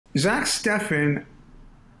Zack Steffen,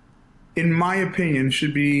 in my opinion,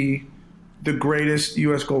 should be the greatest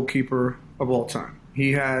U.S. goalkeeper of all time.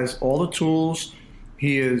 He has all the tools.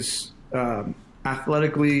 He is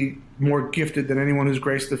athletically more gifted than anyone who's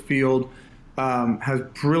graced the field, has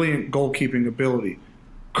brilliant goalkeeping ability.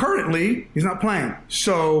 Currently, he's not playing.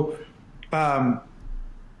 So,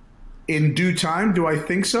 in due time, do I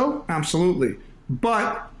think so? Absolutely.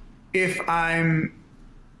 But and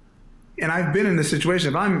I've been in this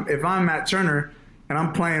situation, if I'm Matt Turner and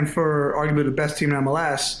I'm playing for arguably the best team in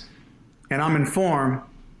MLS and I'm in form,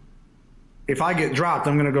 if I get dropped,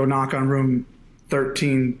 I'm going to go knock on room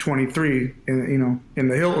 1323 in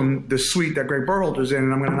the Hilton, the suite that Greg Berhalter's in,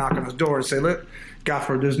 and I'm going to knock on his door and say, look,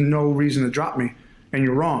 Gaffer, there's no reason to drop me, and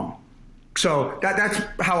you're wrong. So that's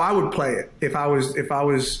how I would play it if I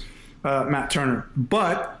was Matt Turner.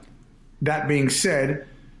 But that being said,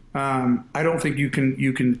 I don't think you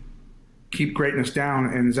can keep greatness down,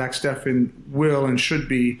 and Zack Steffen will and should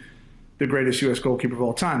be the greatest U.S. goalkeeper of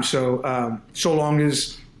all time. So so long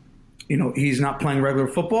as he's not playing regular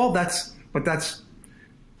football, that's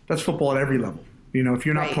football at every level. If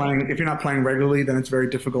you're not playing regularly, then it's very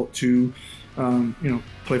difficult to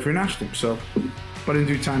play for your national team. So, but in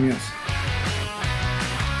due time, yes.